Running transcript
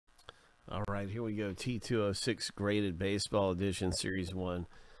All right, here we go. T206 Graded Baseball Edition Series 1.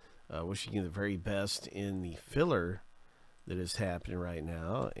 Wishing you the very best in the filler that is happening right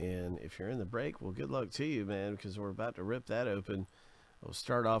now. And if you're in the break, well, good luck to you, man, because we're about to rip that open. We'll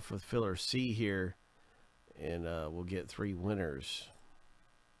start off with filler C here, and we'll get 3 winners.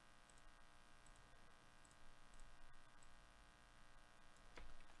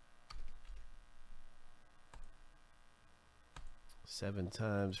 Seven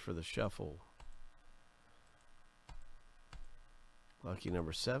times for the shuffle. Lucky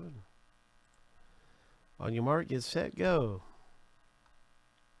number 7. On your mark, get set, go.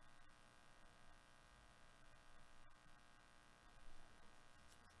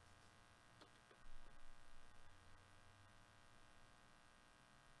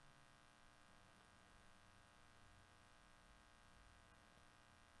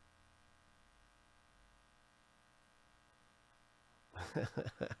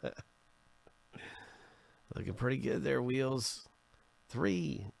 Looking pretty good there, Wheels.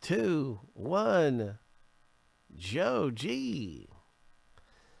 3, 2, 1. Joe G.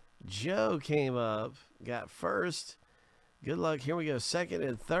 Joe came up, got first. Good luck. Here we go. Second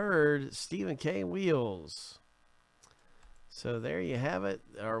and third, Stephen K. Wheels. So there you have it.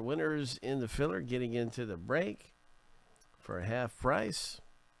 Our winners in the filler getting into the break for a half price.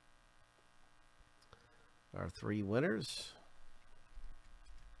 Our 3 winners.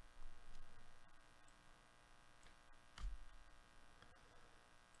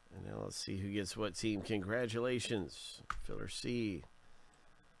 And now let's see who gets what team. Congratulations, filler C.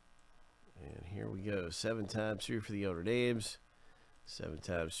 And here we go. 7 times through for the older names. 7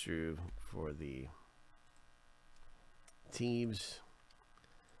 times through for the teams.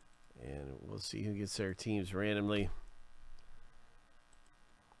 And we'll see who gets their teams randomly.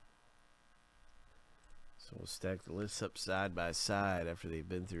 So we'll stack the lists up side by side after they've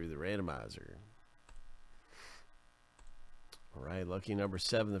been through the randomizer. All right, lucky number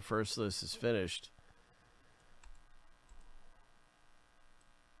 7. The first list is finished.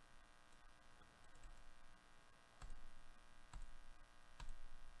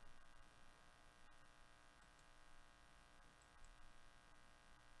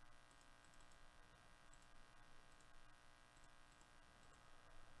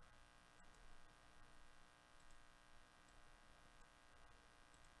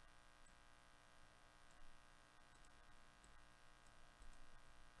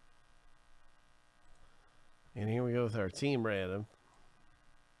 And here we go with our team random.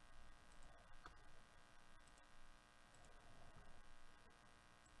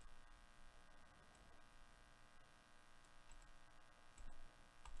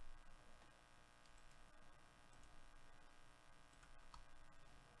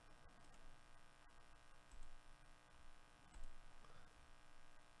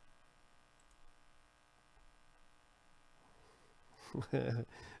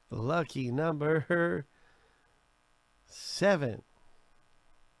 Lucky number 7.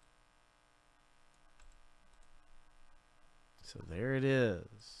 So there it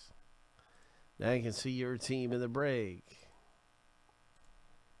is. Now you can see your team in the break.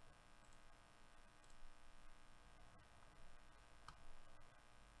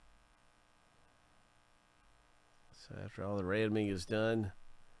 So after all the randoming is done,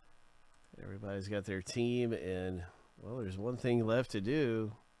 everybody's got their team, and well, there's one thing left to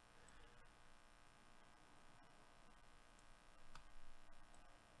do.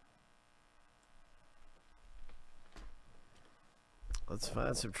 Let's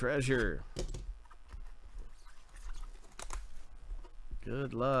find some treasure.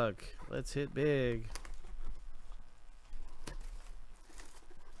 Good luck. Let's hit big.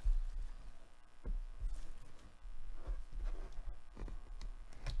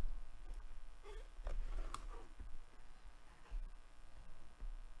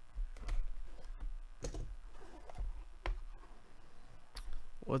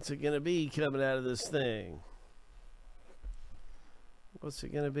 What's it going to be coming out of this thing? What's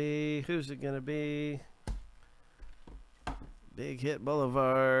it going to be? Who's it going to be? Big Hit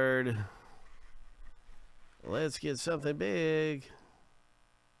Boulevard. Let's get something big.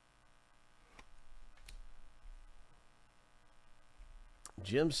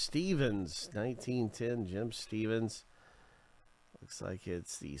 Jim Stevens, 1910 Jim Stevens. Looks like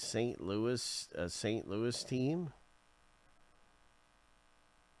it's the St. Louis team.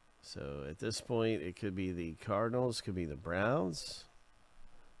 So at this point, it could be the Cardinals, could be the Browns.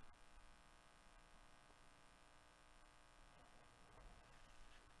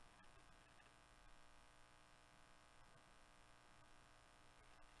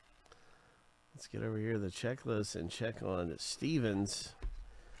 Let's get over here to the checklist and check on Stevens.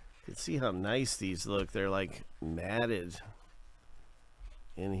 can see how nice these look. They're like matted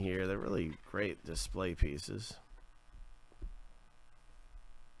in here. They're really great display pieces.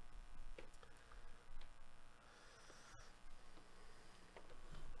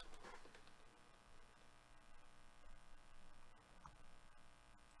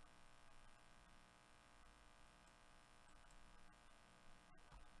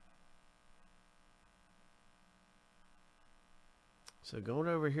 So going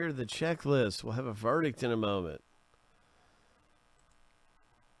over here to the checklist, we'll have a verdict in a moment.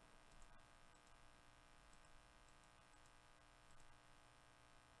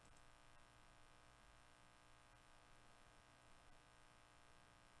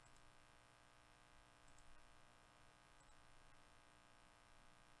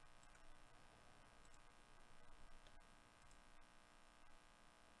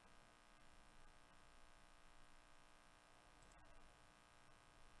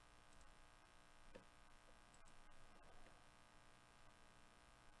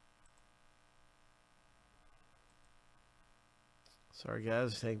 Sorry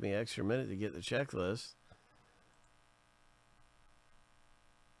guys, take me an extra minute to get the checklist.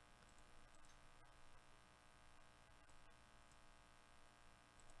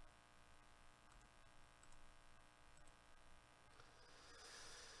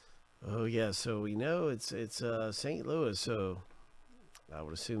 Oh yeah, so we know it's St. Louis, so I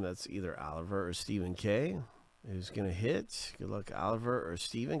would assume that's either Oliver or Stephen K. Who's gonna hit? Good luck, Oliver or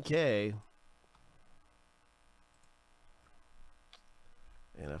Stephen K.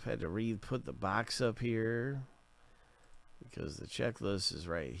 And I've had to put the box up here because the checklist is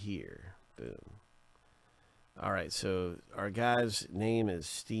right here. Boom. All right, so our guy's name is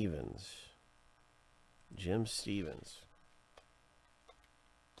Stevens. Jim Stevens.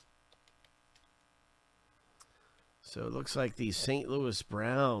 So it looks like the St. Louis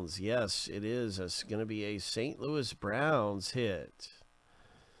Browns. Yes, it is. It's going to be a St. Louis Browns hit.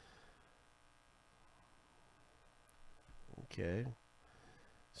 Okay.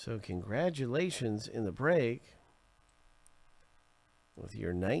 So congratulations in the break with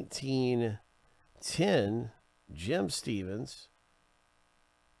your 1910 Jim Stevens,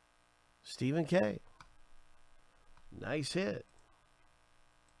 Stephen K. Nice hit.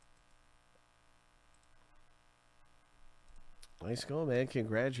 Nice going, man.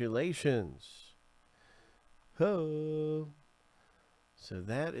 Congratulations. Ho. So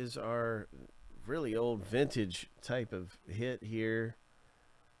that is our really old vintage type of hit here.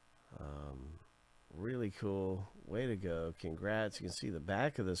 Really cool. Way to go. Congrats. You can see the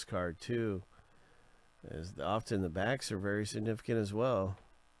back of this card too. As often the backs are very significant as well.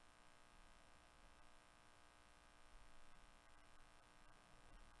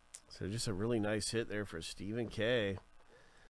 So just a really nice hit there for Stephen K.